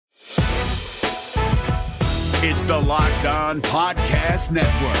It's the Locked On Podcast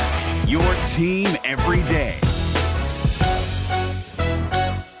Network, your team every day.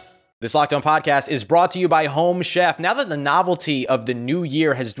 This Locked On Podcast is brought to you by Home Chef. Now that the novelty of the new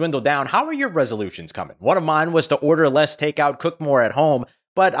year has dwindled down, how are your resolutions coming? One of mine was to order less takeout, cook more at home,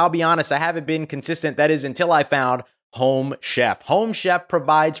 but I'll be honest, I haven't been consistent. That is until I found Home Chef. Home Chef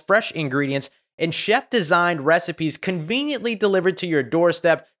provides fresh ingredients and chef-designed recipes conveniently delivered to your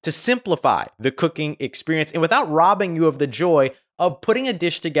doorstep to simplify the cooking experience and without robbing you of the joy of putting a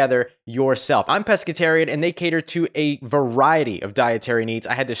dish together yourself. I'm pescatarian and they cater to a variety of dietary needs.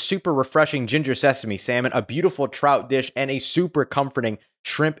 I had this super refreshing ginger sesame salmon, a beautiful trout dish, and a super comforting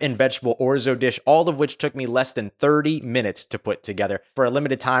shrimp and vegetable orzo dish, all of which took me less than 30 minutes to put together. For a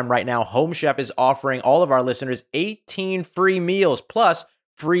limited time right now, Home Chef is offering all of our listeners 18 free meals plus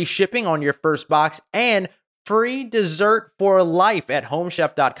free shipping on your first box and free dessert for life at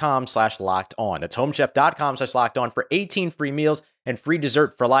homechef.com/lockedon. That's homechef.com/lockedon for 18 free meals and free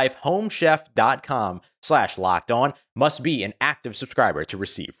dessert for life. Homechef.com/lockedon. Must be an active subscriber to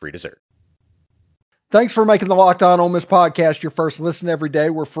receive free dessert. Thanks for making the Locked On Ole Miss podcast your first listen every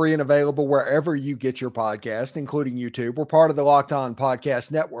day. We're free and available wherever you get your podcast, including YouTube. We're part of the Locked On Podcast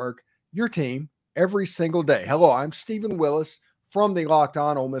Network, your team every single day. Hello, I'm Stephen Willis from the Locked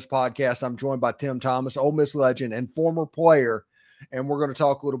On Ole Miss podcast. I'm joined by Tim Thomas, Ole Miss legend and former player, and we're going to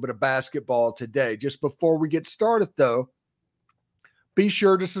talk a little bit of basketball today. Just before we get started, though, be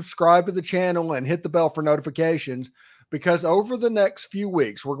sure to subscribe to the channel and hit the bell for notifications, because over the next few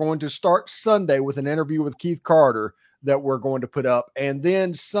weeks, we're going to start Sunday with an interview with Keith Carter that we're going to put up, and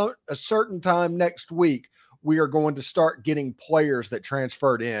then a certain time next week, we are going to start getting players that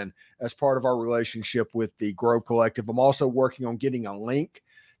transferred in as part of our relationship with the Grove Collective. I'm also working on getting a link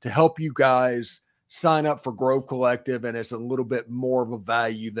to help you guys sign up for Grove Collective, and it's a little bit more of a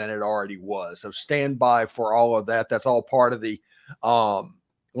value than it already was. So stand by for all of that. That's all part of the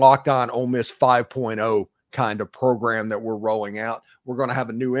Locked On Ole Miss 5.0 kind of program that we're rolling out. We're going to have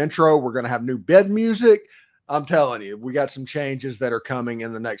a new intro. We're going to have new bed music. I'm telling you, we got some changes that are coming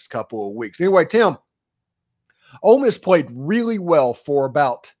in the next couple of weeks. Anyway, Tim, Ole Miss played really well for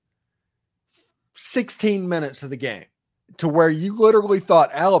about 16 minutes of the game, to where you literally thought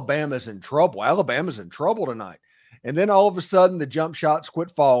Alabama's in trouble. Alabama's in trouble tonight. And then all of a sudden, the jump shots quit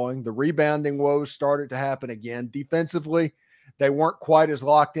falling. The rebounding woes started to happen again. Defensively, they weren't quite as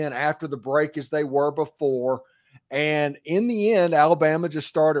locked in after the break as they were before. And in the end, Alabama just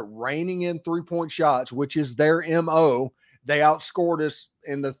started raining in three-point shots, which is their MO. They outscored us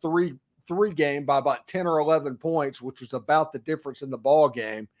in the three game by about 10 or 11 points, which was about the difference in the ball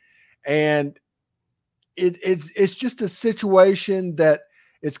game. And it's just a situation that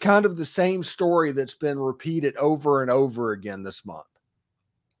it's kind of the same story that's been repeated over and over again this month.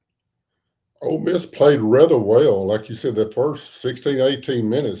 Ole Miss played rather well. Like you said, the first 16, 18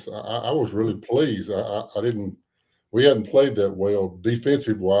 minutes, I was really pleased. We hadn't played that well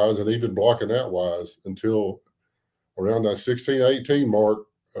defensive wise and even blocking out wise until around that 16, 18 mark.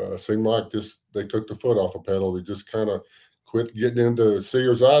 Seemed like they took the foot off the pedal. They just kind of quit getting into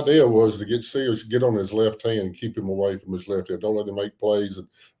Sears' idea was to get Sears, get on his left hand and keep him away from his left hand. Don't let him make plays and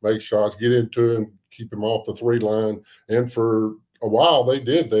make shots, get into him, keep him off the three line. And for a while they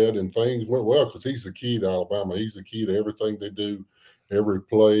did that and things went well because he's the key to Alabama. He's the key to everything they do, every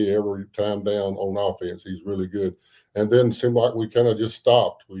play, every time down on offense. He's really good. And then it seemed like we kind of just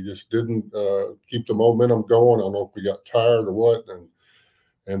stopped. We just didn't keep the momentum going. I don't know if we got tired or what.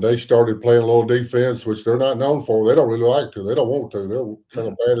 And they started playing a little defense, which they're not known for. They don't really like to. They don't want to. They're kind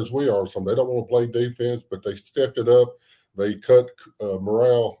of bad as we are. So they don't want to play defense, but they stepped it up. They cut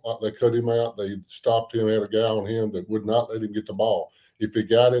Morale. They cut him out. They stopped him, had a guy on him that would not let him get the ball. If he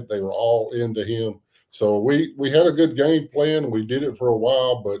got it, they were all into him. So we had a good game plan. We did it for a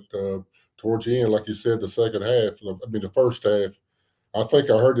while, but towards the end, like you said, the first half, I think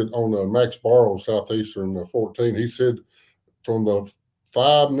I heard it on Max Barrow, Southeastern 14. He said from the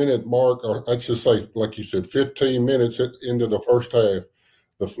 5-minute mark, or let's just say, like you said, 15 minutes into the first half,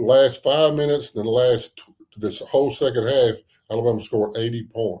 the last 5 minutes and this whole second half, Alabama scored 80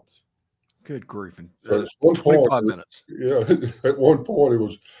 points. Good grief. So 25 minutes. Yeah, at one point it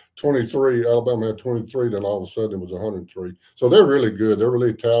was 23. Alabama had 23, then all of a sudden it was 103. So they're really good. They're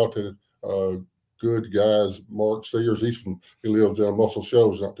really talented, good guys. Mark Sears, he lives down Muscle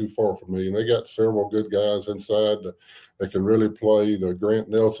Shoals, not too far from me, and they got several good guys inside that can really play. The Grant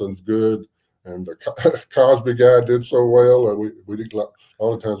Nelson's good, and the Cosby guy did so well. We did, a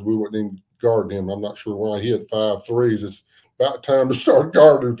lot of times we wouldn't even guard him. I'm not sure why he had 5 threes. It's about time to start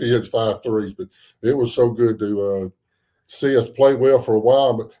guarding if he hits 5 threes. But it was so good to see us play well for a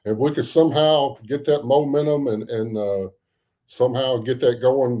while. But if we could somehow get that momentum and somehow get that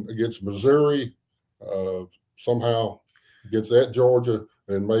going against Missouri, somehow gets at Georgia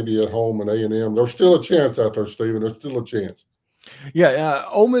and maybe at home and A&M, there's still a chance out there, Stephen. There's still a chance. Yeah,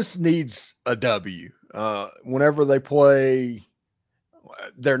 Ole Miss needs a W whenever they play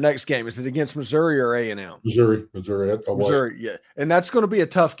their next game. Is it against Missouri or A&M? Missouri. Missouri, yeah. And that's going to be a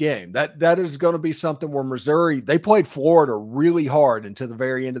tough game. That is going to be something where Missouri, they played Florida really hard until the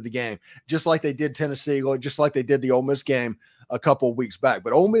very end of the game, just like they did Tennessee, just like they did the Ole Miss game a couple of weeks back.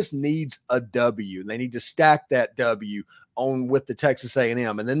 But Ole Miss needs a W. They need to stack that W on with the Texas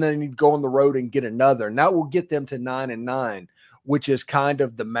A&M, and then they need to go on the road and get another. And that will get them to 9-9, which is kind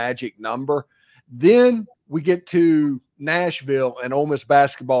of the magic number. Then we get to Nashville, and Ole Miss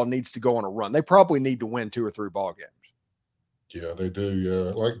basketball needs to go on a run. They probably need to win 2 or 3 ball games. Yeah, they do.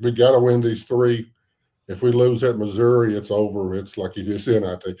 Yeah, like we got to win these 3. If we lose at Missouri, it's over. It's like you just said,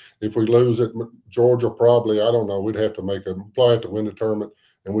 I think. If we lose at Georgia, probably, I don't know, we'd have to apply to win the tournament,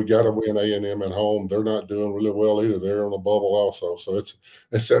 and we got to win A&M at home. They're not doing really well either. They're on the bubble also. So it's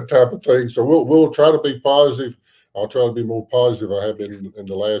that type of thing. So we'll try to be positive. I'll try to be more positive. I have been in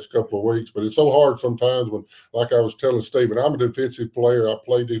the last couple of weeks, but it's so hard sometimes when, like I was telling Stephen, I'm a defensive player. I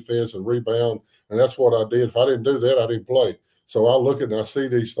play defense and rebound, and that's what I did. If I didn't do that, I didn't play. So I look at and I see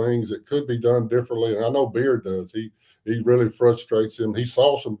these things that could be done differently, and I know Beard does. He really frustrates him. He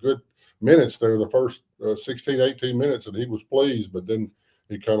saw some good minutes there, the first 16, 18 minutes, and he was pleased, but then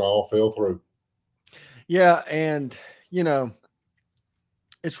he kind of all fell through. Yeah, and,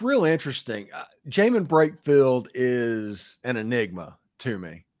 it's real interesting. Jamin Brakefield is an enigma to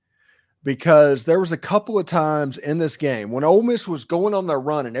me because there was a couple of times in this game when Ole Miss was going on their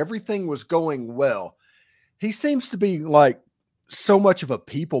run and everything was going well. He seems to be like so much of a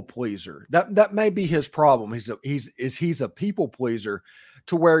people pleaser. That may be his problem. He's a people pleaser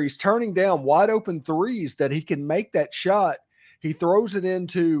to where he's turning down wide open threes that he can make that shot. He throws it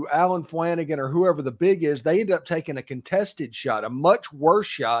into Alan Flanagan or whoever the big is. They end up taking a contested shot, a much worse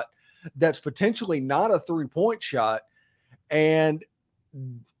shot that's potentially not a 3-point shot. And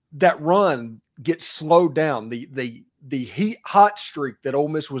that run gets slowed down. The hot streak that Ole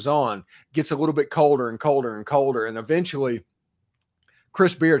Miss was on gets a little bit colder and colder and colder. And eventually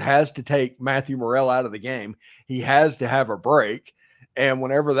Chris Beard has to take Matthew Morrell out of the game. He has to have a break. And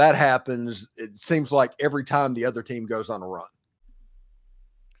whenever that happens, it seems like every time the other team goes on a run.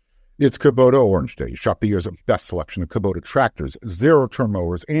 It's Kubota Orange Day. Shop the year's best selection of Kubota tractors, zero-turn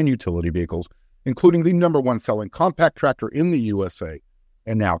mowers, and utility vehicles, including the #1 selling compact tractor in the USA.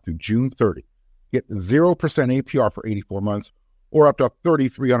 And now through June 30, get 0% APR for 84 months or up to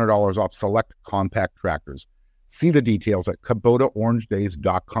 $3,300 off select compact tractors. See the details at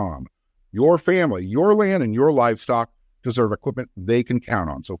KubotaOrangeDays.com. Your family, your land, and your livestock deserve equipment they can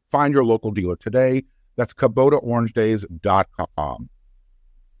count on. So find your local dealer today. That's KubotaOrangeDays.com.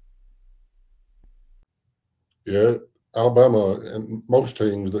 Yeah, Alabama and most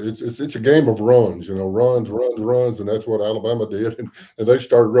teams, it's a game of runs, runs, and that's what Alabama did. And they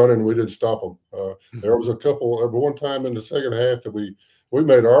started running, we didn't stop them. There was a couple, one time in the second half that we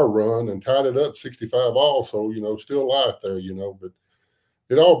made our run and tied it up 65 all. So, still life there, but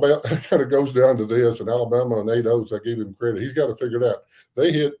it all kind of goes down to this. And Alabama and Nate Oates, I give him credit. He's got to figure it out.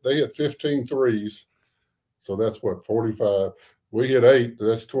 They hit 15 threes. So that's what, 45. We hit 8,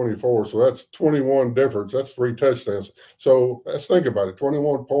 that's 24. So that's 21 difference. That's 3 touchdowns. So let's think about it.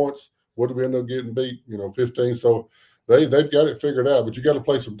 21 points. What did we end up getting beat? 15. So they've got it figured out, but you got to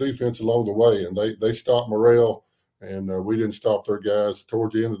play some defense along the way. And they stopped Morrell, and we didn't stop their guys.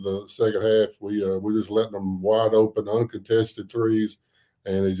 Towards the end of the second half, we just letting them wide open, uncontested threes,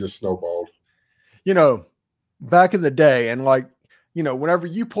 and it just snowballed. Back in the day, and whenever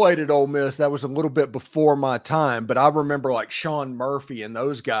you played at Ole Miss, that was a little bit before my time, but I remember like Sean Murphy and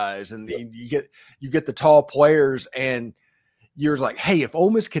those guys, and you get the tall players, and you're like, hey, if Ole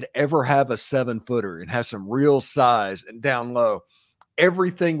Miss could ever have a 7-footer and have some real size and down low,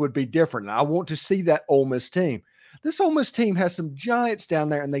 everything would be different. And I want to see that Ole Miss team. This Ole Miss team has some giants down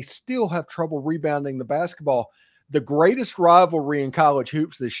there, and they still have trouble rebounding the basketball. The greatest rivalry in college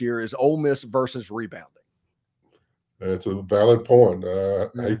hoops this year is Ole Miss versus rebounding. It's a valid point. I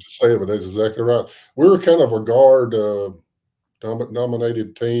hate to say it, but that's exactly right. We're kind of a guard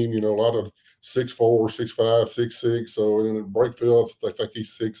dominated team, a lot of 6'4", 6'5", 6'6". So in Brakefield, I think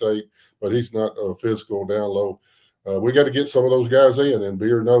he's 6'8", but he's not physical down low. We got to get some of those guys in, and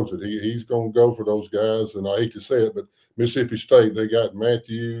Beard knows it. He's going to go for those guys, and I hate to say it, but Mississippi State, they got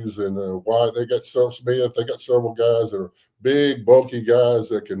Matthews and White. They got Smith. They got several guys that are big, bulky guys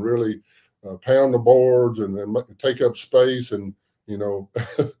that can really pound the boards and take up space. And, you know,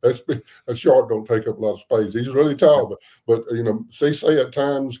 a shark don't take up a lot of space. He's really tall, but you know, CC at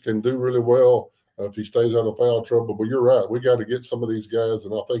times can do really well if he stays out of foul trouble. But you're right. We got to get some of these guys,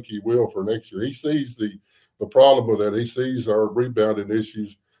 and I think he will for next year. He sees the problem with that. He sees our rebounding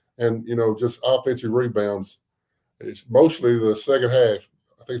issues and, you know, just offensive rebounds. It's mostly the second half.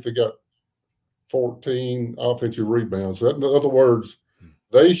 I think they got 14 offensive rebounds. So in other words,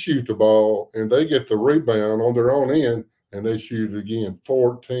 they shoot the ball and they get the rebound on their own end and they shoot it again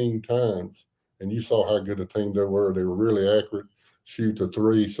 14 times. And you saw how good a team they were. They were really accurate, shoot the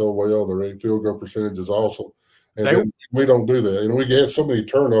three so well. Their field goal percentage is awesome. And then we don't do that. And we had so many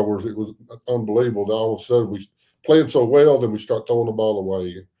turnovers. It was unbelievable that all of a sudden we played so well, then we start throwing the ball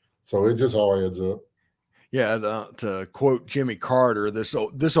away. So it just all adds up. Yeah, to quote Jimmy Carter, this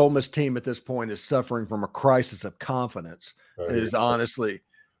Ole Miss team at this point is suffering from a crisis of confidence. Is honestly.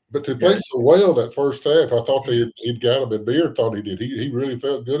 But they played so well that first half. I thought he'd got him, and Beard thought he did. He really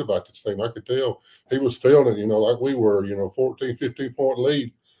felt good about this thing. I could tell he was feeling it, you know, like we were, you know, 14, 15-point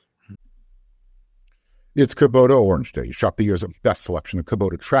lead. It's Kubota Orange Day. Shop the year's best selection of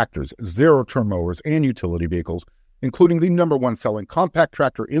Kubota tractors, zero-turn mowers, and utility vehicles, including the #1 selling compact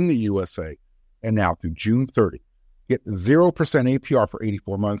tractor in the USA. And now through June 30, get 0% APR for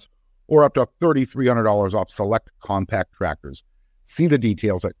 84 months or up to $3,300 off select compact tractors. See the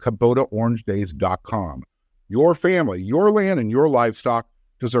details at KubotaOrangeDays.com. Your family, your land, and your livestock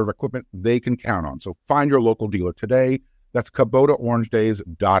deserve equipment they can count on. So find your local dealer today. That's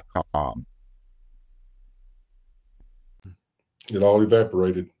KubotaOrangeDays.com. It all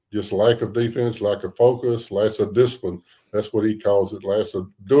evaporated. Just lack of defense, lack of focus, lack of discipline. That's what he calls it. Lack of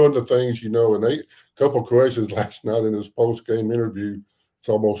doing the things, you know. And a couple of questions last night in his post-game interview. It's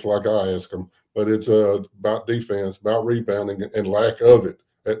almost like I asked him, but it's about defense, about rebounding, and lack of it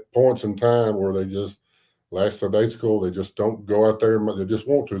at points in time where they just lackadaisical. They just don't go out there. They just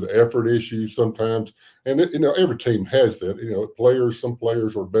want to. The effort issue sometimes, and you know, every team has that. You know, some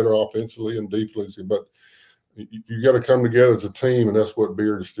players are better offensively and defensively, but you got to come together as a team, and that's what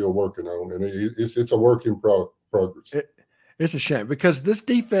Beard is still working on. And it's a work in progress. It's a shame because this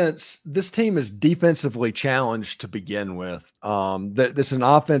team is defensively challenged to begin with. This is an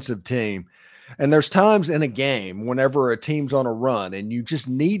offensive team, and there's times in a game whenever a team's on a run and you just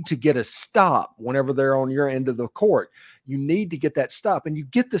need to get a stop whenever they're on your end of the court. You need to get that stop, and you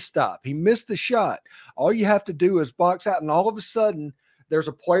get the stop. He missed the shot. All you have to do is box out, and all of a sudden there's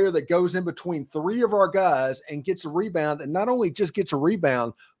a player that goes in between three of our guys and gets a rebound, and not only just gets a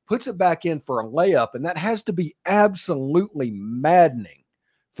rebound, puts it back in for a layup, and that has to be absolutely maddening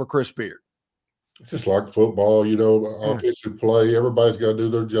for Chris Beard. Just like football, you know, offensive play, everybody's got to do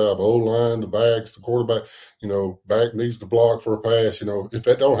their job. O-line, the backs, the quarterback, you know, back needs to block for a pass. You know, if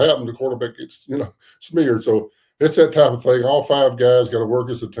that don't happen, the quarterback gets, you know, smeared. So it's that type of thing. All five guys got to work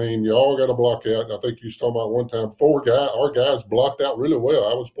as a team. You all got to block out. And I think you was talking about one time, our guys blocked out really well.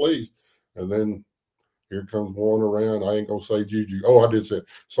 I was pleased. And then here comes one around. I ain't going to say Juju. Oh, I did say it.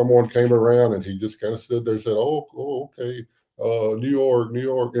 Someone came around and he just kind of stood there and said, oh okay. New York.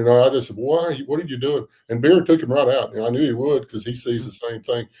 You know, I just said, why? What are you doing? And Beard took him right out. You know, I knew he would because he sees the same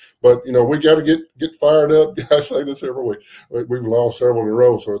thing. But, you know, we got to get fired up. I say this every week. We've lost several in a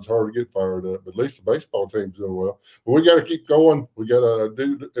row, so it's hard to get fired up. But at least the baseball team's doing well. But we got to keep going. We got to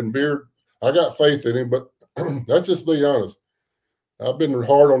do – and Beard, I got faith in him. But let's just be honest. I've been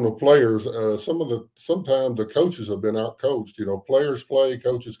hard on the players. Sometimes the coaches have been out-coached. You know, players play,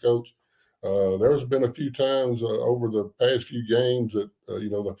 coaches coach. There's been a few times over the past few games that, you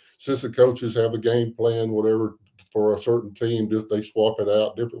know, the assistant coaches have a game plan, whatever, for a certain team. Just they swap it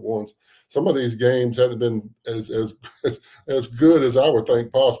out, different ones. Some of these games haven't been as good as I would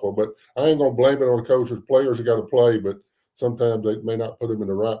think possible, but I ain't going to blame it on the coaches. Players have got to play, but sometimes they may not put them in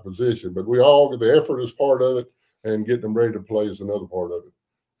the right position. But the effort is part of it, and getting them ready to play is another part of it.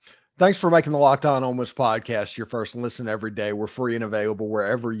 Thanks for making the Locked On Ole Miss podcast your first listen every day. We're free and available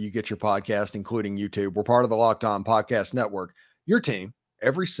wherever you get your podcast, including YouTube. We're part of the Locked On Podcast Network, your team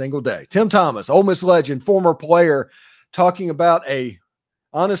every single day. Tim Thomas, Ole Miss legend, former player, talking about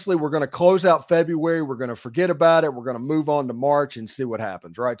honestly, we're going to close out February. We're going to forget about it. We're going to move on to March and see what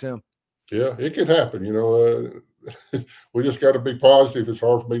happens. Right, Tim? Yeah, it can happen. You know, we just got to be positive. It's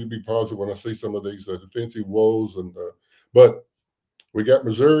hard for me to be positive when I see some of these defensive woes. But we got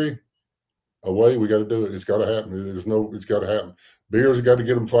Missouri away. We got to do it. It's got to happen. It's got to happen. Beers got to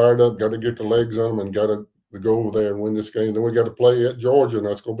get them fired up, got to get the legs on them, and got to go over there and win this game. Then we got to play at Georgia, and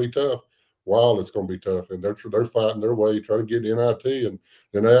that's going to be tough. while, it's going to be tough. And they're fighting their way, trying to get NIT, and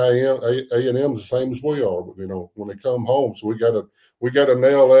then A&M the same as we are. But, when they come home, so we got to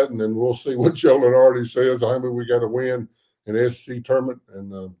nail that, and then we'll see what Joe Lenardi says. I mean, we got to win an SEC tournament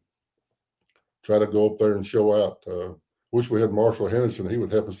and try to go up there and show out. Wish we had Marshall Henderson. He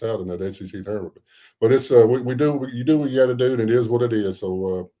would help us out in that SEC tournament. But it's you do what you got to do, and it is what it is.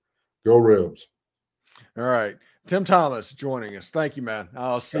 So go Rebs. All right. Tim Thomas joining us. Thank you, man.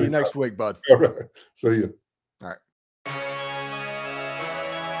 I'll see you next week, bud. All right. See you. All right.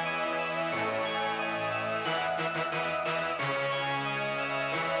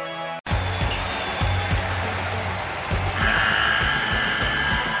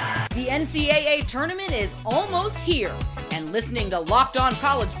 The NCAA tournament is almost here, and listening to Locked On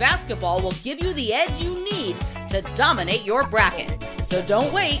College Basketball will give you the edge you need to dominate your bracket. So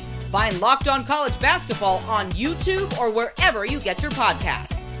don't wait. Find Locked On College Basketball on YouTube or wherever you get your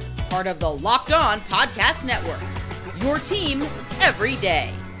podcasts. Part of the Locked On Podcast Network. Your team every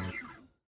day.